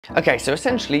Okay, so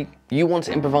essentially you want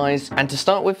to improvise, and to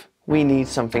start with we need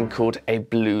something called a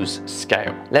blues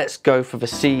scale. Let's go for the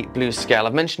C blues scale.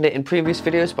 I've mentioned it in previous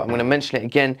videos, but I'm going to mention it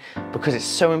again because it's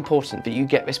so important that you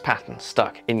get this pattern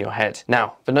stuck in your head.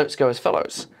 Now, the notes go as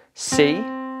follows: C,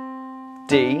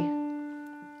 D,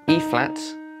 E flat,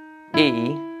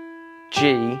 E,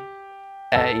 G,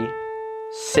 A,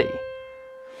 C.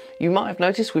 You might have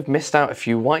noticed we've missed out a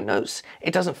few white notes.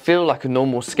 It doesn't feel like a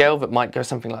normal scale that might go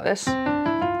something like this.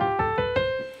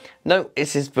 No,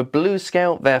 this is the blues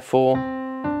scale, therefore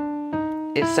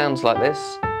it sounds like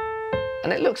this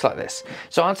and it looks like this.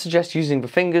 So I'd suggest using the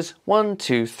fingers 1,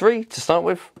 2, 3 to start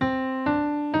with.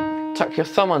 Tuck your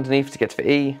thumb underneath to get to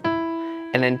the E,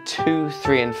 and then 2,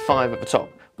 3 and 5 at the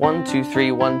top. 1, 2,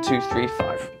 3, 1, 2, 3,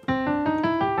 5.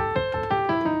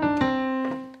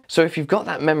 So if you've got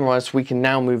that memorized, we can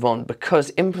now move on,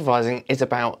 because improvising is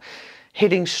about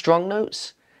hitting strong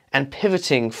notes and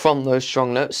pivoting from those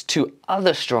strong notes to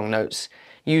other strong notes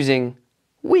using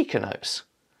weaker notes.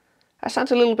 That sounds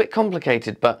a little bit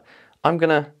complicated, but I'm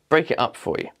gonna break it up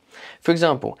for you. For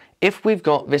example, if we've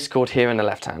got this chord here in the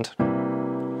left hand,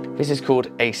 this is called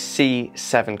a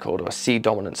C7 chord, or a C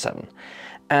dominant 7.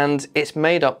 And it's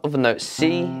made up of the notes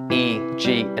C, E,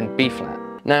 G and B flat.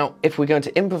 Now, if we're going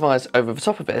to improvise over the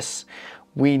top of this,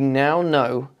 we now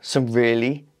know some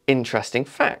really interesting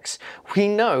facts. We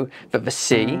know that the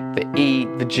C, the E,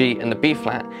 the G and the B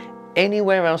flat,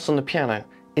 anywhere else on the piano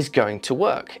is going to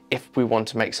work if we want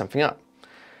to make something up.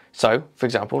 So, for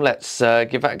example, let's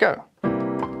give that a go.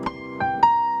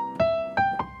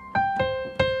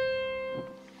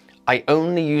 I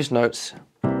only use notes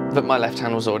that my left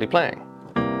hand was already playing.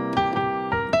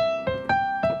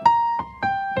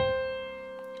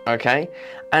 Okay,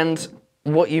 and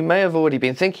what you may have already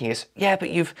been thinking is, yeah, but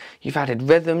you've added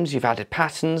rhythms, you've added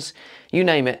patterns, you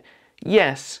name it.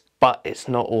 Yes, but it's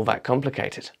not all that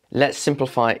complicated. Let's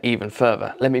simplify it even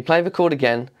further. Let me play the chord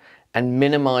again and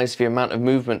minimize the amount of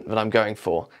movement that I'm going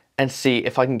for and see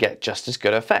if I can get just as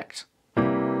good effect.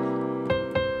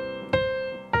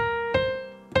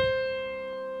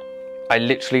 I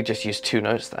literally just used 2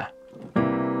 notes there.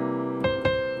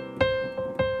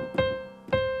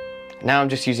 Now I'm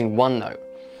just using 1 note.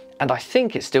 And I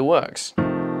think it still works.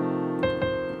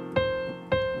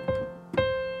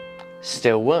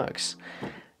 Still works.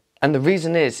 And the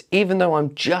reason is, even though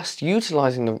I'm just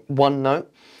utilizing the 1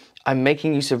 note, I'm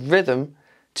making use of rhythm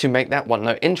to make that 1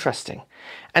 note interesting.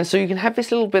 And so you can have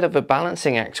this little bit of a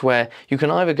balancing act where you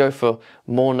can either go for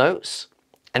more notes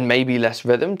and maybe less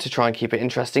rhythm to try and keep it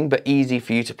interesting but easy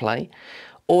for you to play,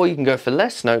 or you can go for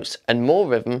less notes and more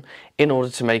rhythm in order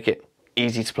to make it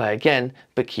easy to play again,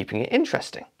 but keeping it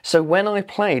interesting. So when I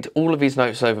played all of these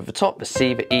notes over the top, the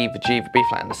C, the E, the G, the B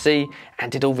flat and the C,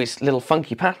 and did all these little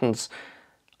funky patterns,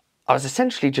 I was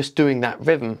essentially just doing that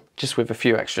rhythm just with a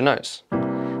few extra notes.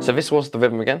 So this was the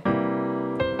rhythm again.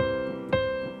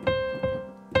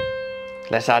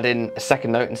 Let's add in a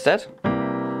second note instead.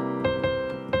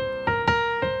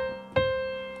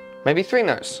 Maybe 3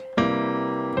 notes.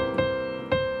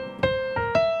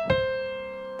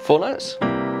 4 notes.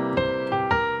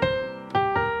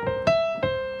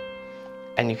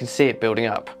 And you can see it building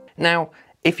up. Now,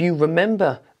 if you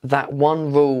remember that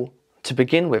one rule to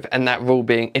begin with, and that rule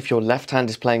being if your left hand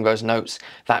is playing those notes,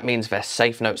 that means they're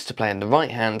safe notes to play in the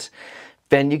right hand,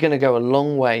 then you're going to go a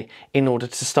long way in order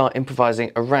to start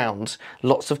improvising around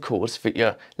lots of chords that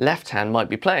your left hand might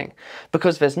be playing,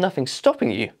 because there's nothing stopping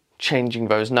you changing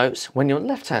those notes when your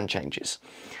left hand changes.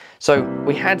 So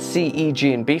we had C, E,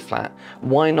 G and B flat.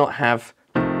 Why not have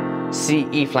C,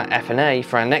 E flat, F and A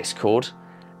for our next chord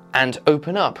and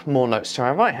open up more notes to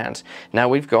our right hand? Now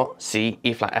we've got C,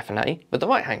 E flat, F and A that the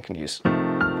right hand can use.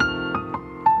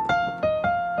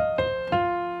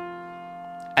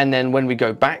 And then when we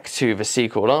go back to the C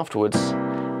chord afterwards,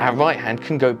 our right hand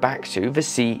can go back to the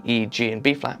C, E, G and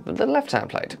B flat that the left hand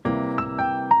played.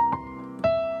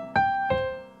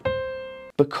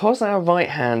 Because our right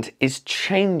hand is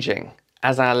changing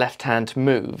as our left hand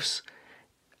moves,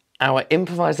 our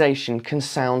improvisation can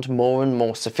sound more and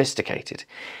more sophisticated.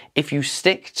 If you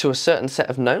stick to a certain set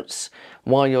of notes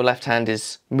while your left hand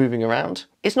is moving around,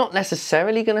 it's not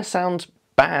necessarily going to sound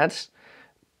bad,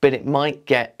 but it might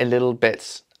get a little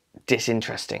bit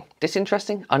disinteresting.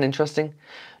 Disinteresting? Uninteresting?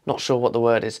 Not sure what the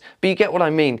word is, but you get what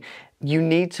I mean. You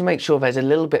need to make sure there's a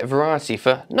little bit of variety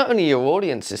for not only your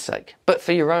audience's sake, but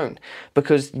for your own,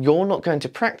 because you're not going to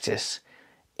practice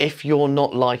if you're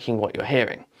not liking what you're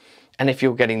hearing. And if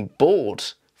you're getting bored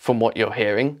from what you're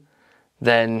hearing,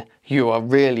 then you are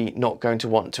really not going to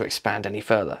want to expand any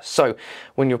further. So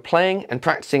when you're playing and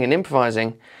practicing and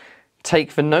improvising,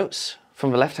 take the notes from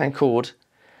the left hand chord,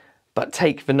 but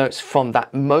take the notes from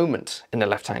that moment in the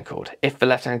left hand chord. If the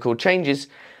left hand chord changes,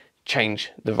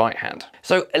 change the right hand.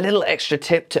 So a little extra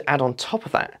tip to add on top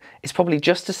of that is probably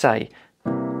just to say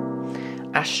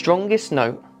our strongest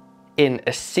note in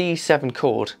a C7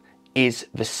 chord is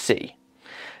the C.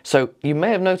 So you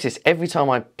may have noticed every time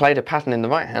I played a pattern in the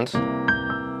right hand,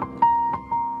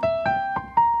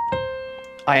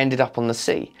 I ended up on the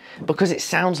C, because it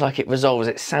sounds like it resolves,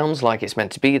 it sounds like it's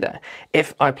meant to be there.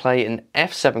 If I play an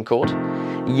F7 chord,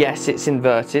 yes, it's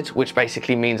inverted, which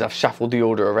basically means I've shuffled the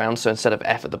order around, so instead of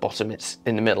F at the bottom, it's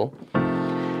in the middle.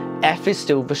 F is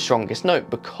still the strongest note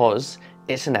because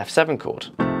it's an F7 chord.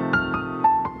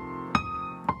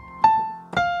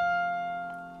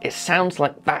 It sounds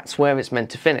like that's where it's meant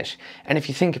to finish. And if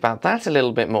you think about that a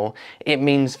little bit more, it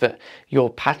means that your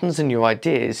patterns and your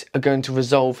ideas are going to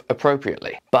resolve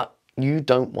appropriately. But you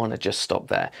don't want to just stop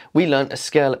there. We learned a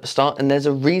scale at the start, and there's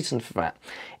a reason for that.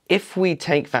 If we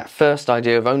take that first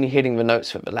idea of only hitting the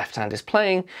notes that the left hand is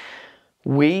playing,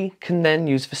 we can then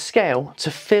use the scale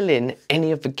to fill in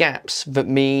any of the gaps that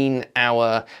mean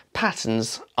our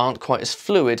patterns aren't quite as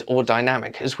fluid or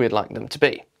dynamic as we'd like them to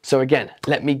be. So again,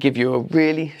 let me give you a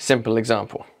really simple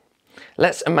example.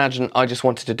 Let's imagine I just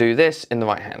wanted to do this in the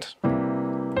right hand.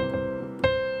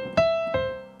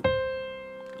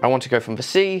 I want to go from the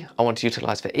C, I want to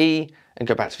utilize the E, and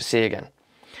go back to the C again.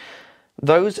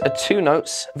 Those are two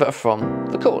notes that are from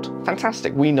the chord.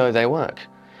 Fantastic, we know they work.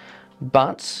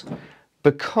 But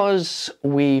because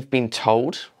we've been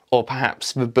told, or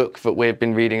perhaps the book that we've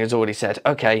been reading has already said,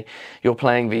 okay, you're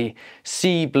playing the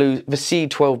C blues, the C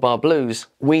 12 bar blues,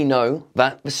 we know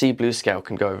that the C blues scale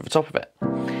can go over the top of it.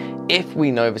 If we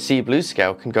know the C blues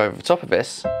scale can go over the top of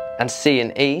this, and C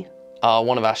and E are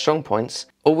one of our strong points,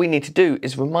 all we need to do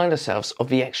is remind ourselves of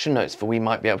the extra notes that we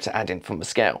might be able to add in from the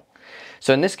scale.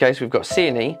 So in this case, we've got C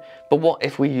and E, but what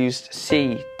if we used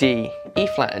C, D, E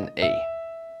flat and E?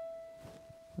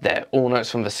 They're all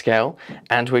notes from the scale,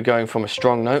 and we're going from a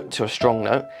strong note to a strong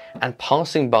note and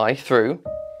passing by through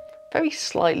very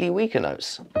slightly weaker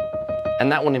notes.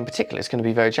 And that one in particular is going to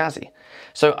be very jazzy.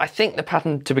 So I think the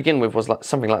pattern to begin with was like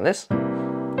something like this.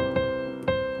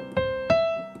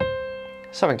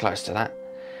 Something close to that.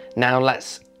 Now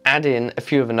let's add in a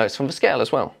few of the notes from the scale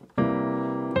as well.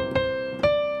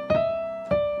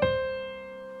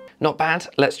 Not bad,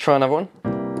 let's try another one.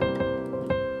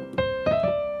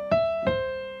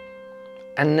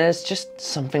 And there's just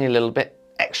something a little bit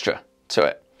extra to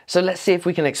it. So let's see if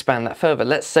we can expand that further.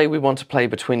 Let's say we want to play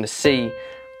between the C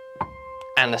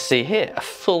and the C here, a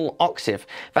full octave.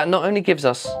 That not only gives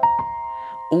us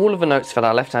all of the notes that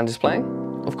our left hand is playing,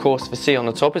 of course the C on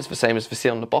the top is the same as the C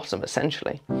on the bottom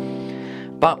essentially,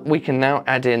 but we can now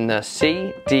add in the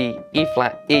C, D, E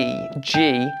flat, E,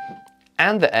 G,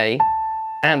 and the A,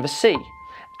 and the C,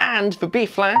 and the B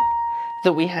flat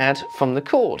that we had from the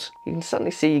chord. You can suddenly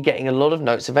see you're getting a lot of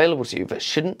notes available to you that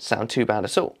shouldn't sound too bad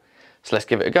at all. So let's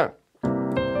give it a go.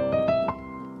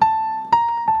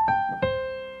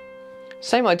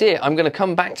 Same idea, I'm going to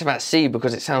come back to that C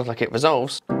because it sounds like it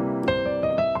resolves.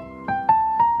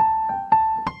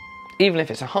 Even if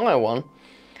it's a higher one,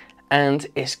 and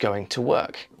it's going to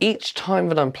work. Each time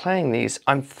that I'm playing these,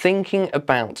 I'm thinking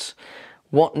about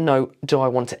what note do I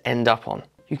want to end up on.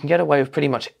 You can get away with pretty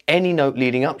much any note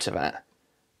leading up to that,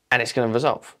 and it's going to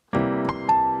resolve.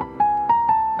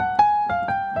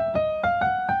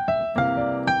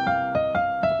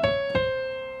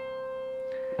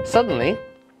 Suddenly,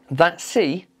 that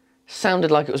C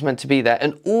sounded like it was meant to be there,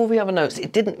 and all the other notes,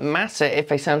 it didn't matter if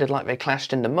they sounded like they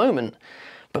clashed in the moment,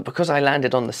 but because I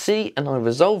landed on the C and I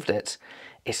resolved it,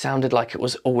 it sounded like it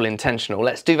was all intentional.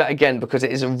 Let's do that again because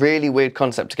it is a really weird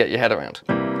concept to get your head around.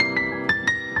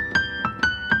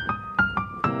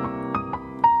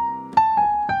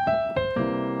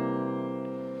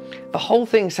 The whole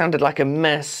thing sounded like a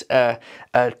mess,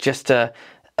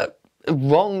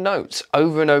 wrong notes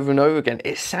over and over and over again.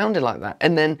 It sounded like that.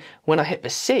 And then when I hit the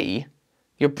C,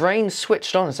 your brain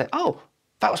switched on and said, oh,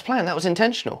 that was planned, that was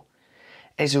intentional.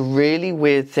 It's a really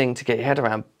weird thing to get your head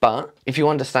around, but if you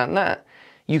understand that,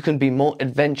 you can be more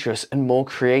adventurous and more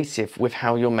creative with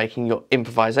how you're making your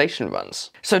improvisation runs.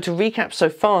 So to recap so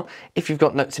far, if you've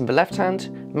got notes in the left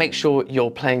hand, make sure you're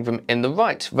playing them in the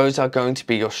right. Those are going to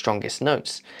be your strongest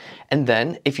notes. And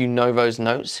then, if you know those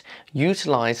notes,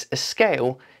 utilize a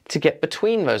scale to get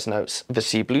between those notes, the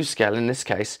C blues scale in this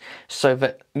case, so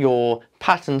that your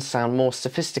patterns sound more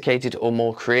sophisticated or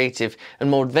more creative and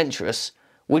more adventurous,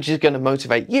 which is going to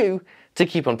motivate you to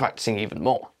keep on practicing even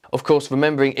more. Of course,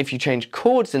 remembering if you change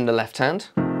chords in the left hand,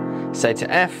 say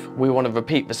to F, we want to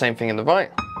repeat the same thing in the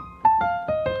right.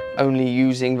 only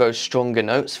using those stronger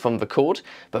notes from the chord,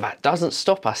 but that doesn't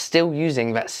stop us still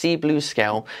using that C blues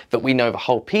scale that we know the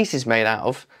whole piece is made out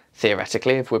of,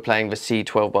 theoretically, if we're playing the C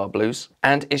 12 bar blues,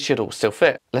 and it should all still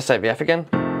fit. Let's take the F again.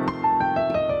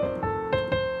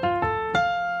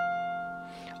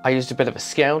 I used a bit of a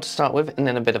scale to start with and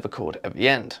then a bit of a chord at the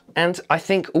end. And I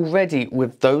think already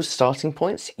with those starting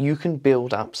points, you can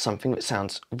build up something that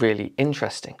sounds really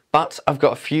interesting. But I've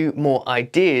got a few more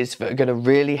ideas that are going to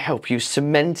really help you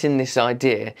cement in this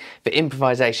idea that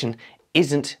improvisation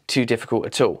isn't too difficult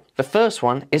at all. The first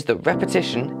one is that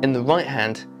repetition in the right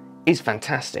hand is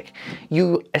fantastic.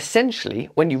 You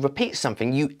essentially, when you repeat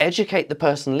something, you educate the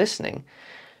person listening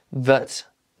that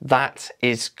that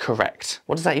is correct.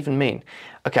 What does that even mean?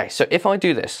 Okay, so if I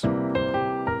do this and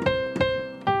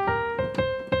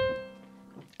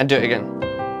do it again,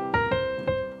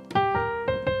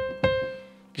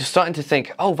 you're starting to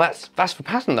think, oh, that's the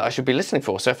pattern that I should be listening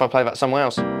for. So if I play that somewhere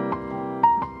else,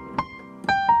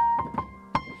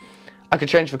 I could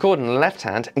change the chord in the left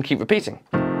hand and keep repeating.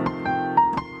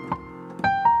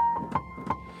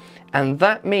 And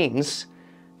that means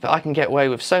that I can get away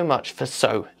with so much for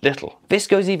so little. This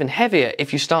goes even heavier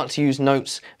if you start to use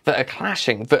notes that are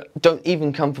clashing, that don't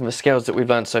even come from the scales that we've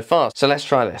learned so far. So let's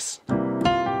try this.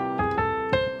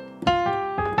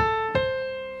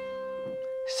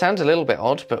 Sounds a little bit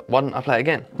odd, but why don't I play it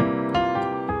again?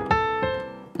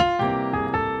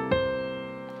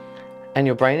 And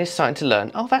your brain is starting to learn,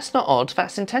 oh, that's not odd,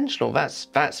 that's intentional,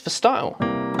 that's for style.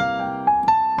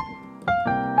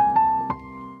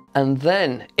 And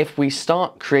then if we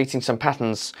start creating some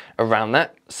patterns around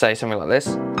that, say something like this,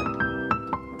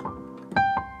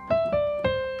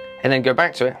 and then go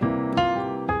back to it,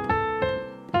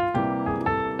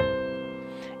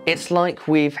 it's like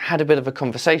we've had a bit of a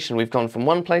conversation. We've gone from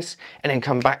one place and then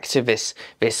come back to this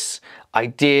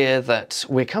idea that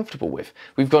we're comfortable with.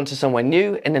 We've gone to somewhere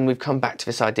new and then we've come back to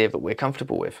this idea that we're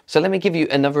comfortable with. So let me give you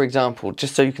another example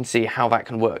just so you can see how that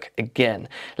can work again.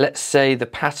 Let's say the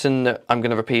pattern that I'm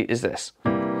going to repeat is this.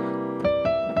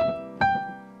 And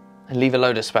leave a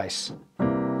load of space.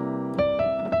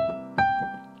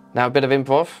 Now a bit of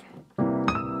improv.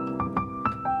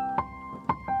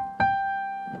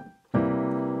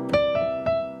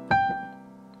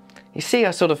 You see,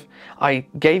 I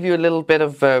gave you a little bit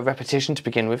of repetition to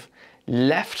begin with,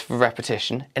 left the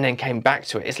repetition, and then came back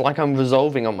to it. It's like I'm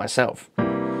resolving on myself.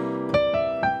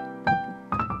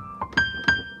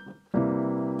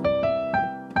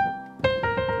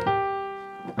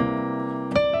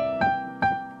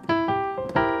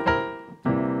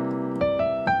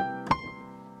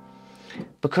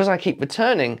 Because I keep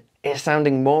returning, it's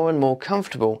sounding more and more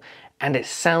comfortable, and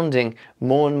it's sounding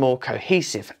more and more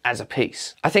cohesive as a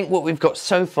piece. I think what we've got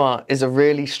so far is a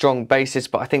really strong basis,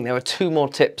 but I think there are two more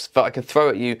tips that I can throw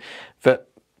at you that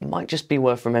might just be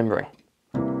worth remembering.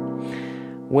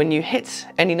 When you hit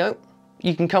any note,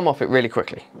 you can come off it really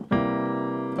quickly.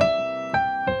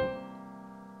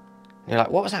 You're like,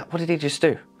 what was that? What did he just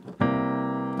do?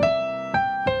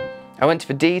 I went to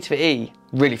the D to the E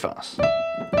really fast.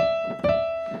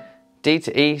 D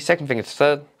to E, second finger to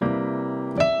third.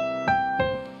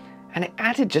 And it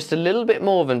added just a little bit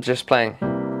more than just playing.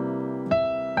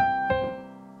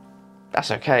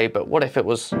 That's okay, but what if it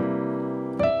was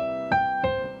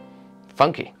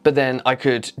funky? But then I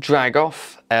could drag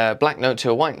off a black note to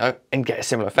a white note and get a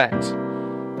similar effect.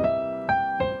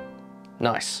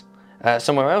 Nice.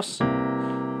 Somewhere else?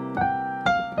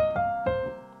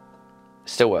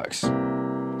 Still works.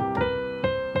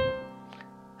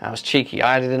 That was cheeky.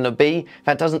 I added in a B.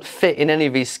 That doesn't fit in any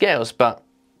of these scales, but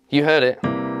you heard it.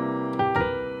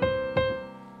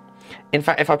 In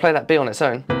fact, if I play that B on its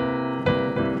own,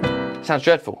 it sounds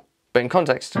dreadful, but in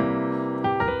context,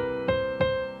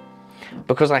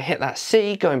 because I hit that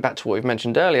C, going back to what we've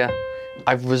mentioned earlier,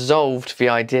 I've resolved the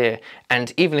idea.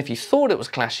 And even if you thought it was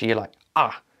clashy, you're like,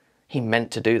 ah, he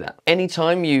meant to do that.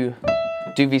 Anytime you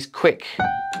do these quick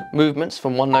movements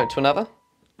from one note to another,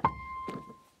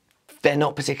 they're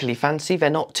not particularly fancy, they're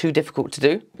not too difficult to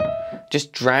do.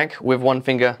 Just drag with one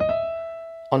finger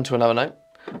onto another note,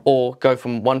 or go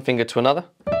from one finger to another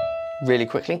really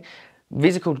quickly.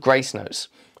 These are called grace notes,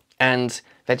 and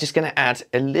they're just going to add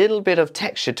a little bit of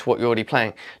texture to what you're already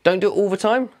playing. Don't do it all the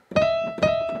time.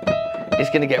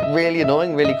 It's going to get really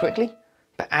annoying really quickly,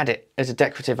 but add it as a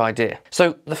decorative idea.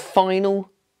 So the final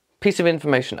piece of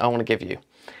information I want to give you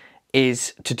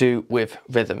is to do with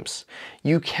rhythms.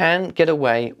 You can get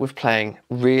away with playing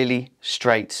really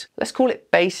straight, let's call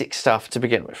it basic stuff to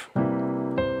begin with.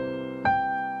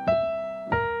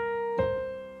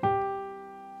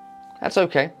 That's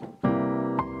okay.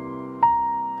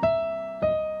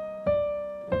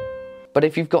 But But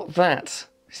if you've got that,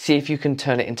 see if you can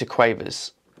turn it into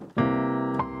quavers.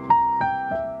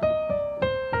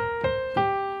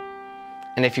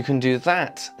 And if you can do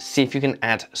that, see if you can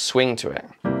add swing to it.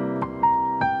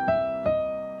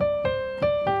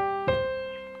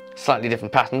 Slightly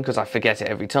different pattern because I forget it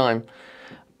every time,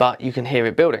 but you can hear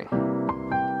it building.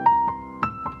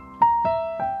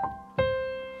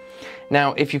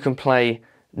 Now, if you can play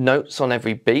notes on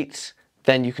every beat,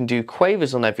 then you can do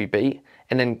quavers on every beat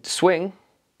and then swing.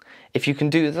 If you can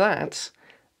do that,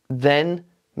 then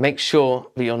make sure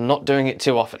that you're not doing it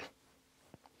too often.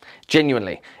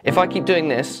 Genuinely, if I keep doing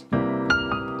this,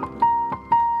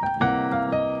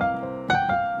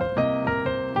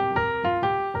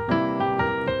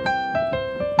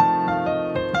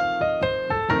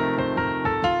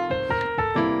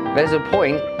 there's a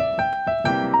point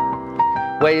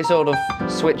where you're sort of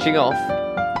switching off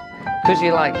because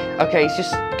you're like, okay, it's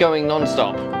just going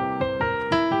non-stop.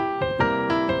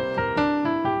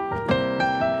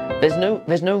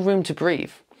 There's no room to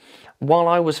breathe. While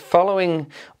I was following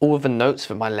all of the notes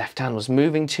that my left hand was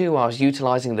moving to, I was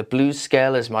utilizing the blues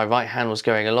scale as my right hand was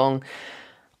going along.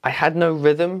 I had no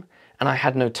rhythm and I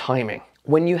had no timing.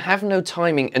 When you have no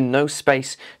timing and no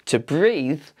space to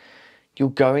breathe, you're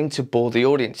going to bore the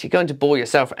audience. You're going to bore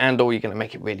yourself, and or you're going to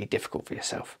make it really difficult for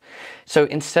yourself. So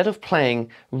instead of playing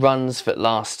runs that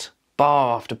last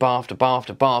bar after bar after bar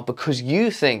after bar because you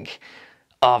think,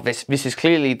 this is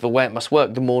clearly the way it must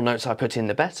work, the more notes I put in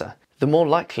the better, the more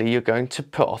likely you're going to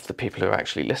put off the people who are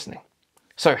actually listening.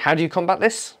 So how do you combat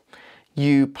this?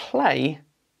 You play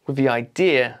with the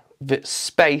idea that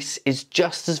space is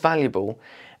just as valuable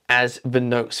as the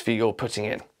notes that you're putting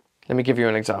in. Let me give you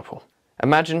an example.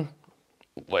 Imagine,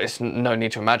 well, it's no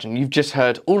need to imagine, you've just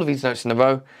heard all of these notes in a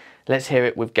row. Let's hear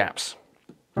it with gaps.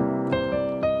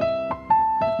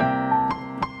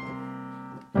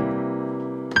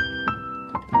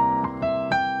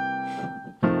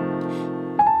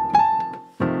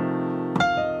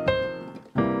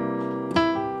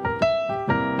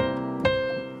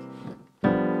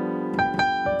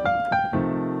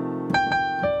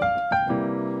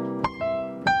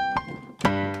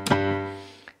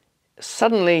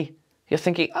 Suddenly you're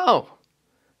thinking, oh,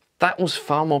 that was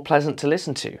far more pleasant to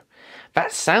listen to.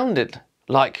 That sounded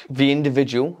like the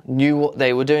individual knew what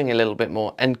they were doing a little bit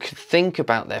more and could think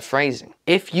about their phrasing.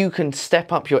 If you can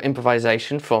step up your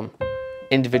improvisation from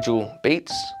individual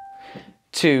beats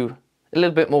to a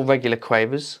little bit more regular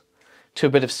quavers, to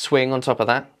a bit of swing on top of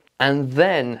that, and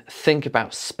then think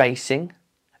about spacing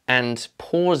and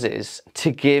pauses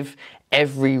to give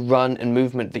every run and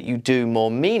movement that you do more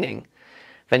meaning,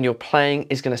 then your playing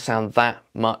is going to sound that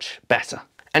much better.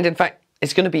 And in fact,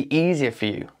 it's going to be easier for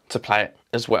you to play it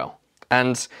as well.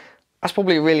 And that's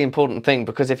probably a really important thing,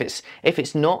 because if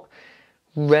it's not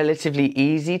relatively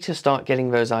easy to start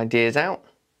getting those ideas out,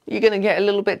 you're going to get a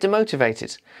little bit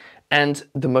demotivated. And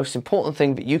the most important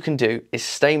thing that you can do is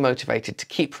stay motivated to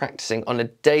keep practicing on a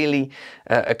daily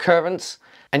occurrence,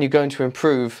 and you're going to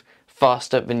improve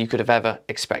faster than you could have ever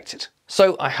expected.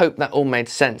 So I hope that all made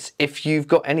sense. If you've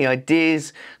got any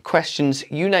ideas, questions,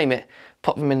 you name it,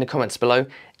 pop them in the comments below.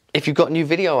 If you've got new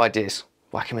video ideas,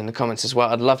 whack them in the comments as well.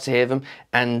 I'd love to hear them,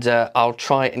 and I'll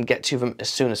try and get to them as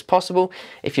soon as possible.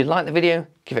 If you like the video,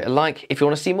 give it a like. If you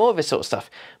want to see more of this sort of stuff,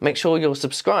 make sure you're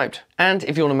subscribed. And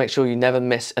if you want to make sure you never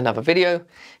miss another video,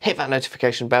 hit that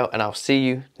notification bell, and I'll see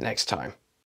you next time.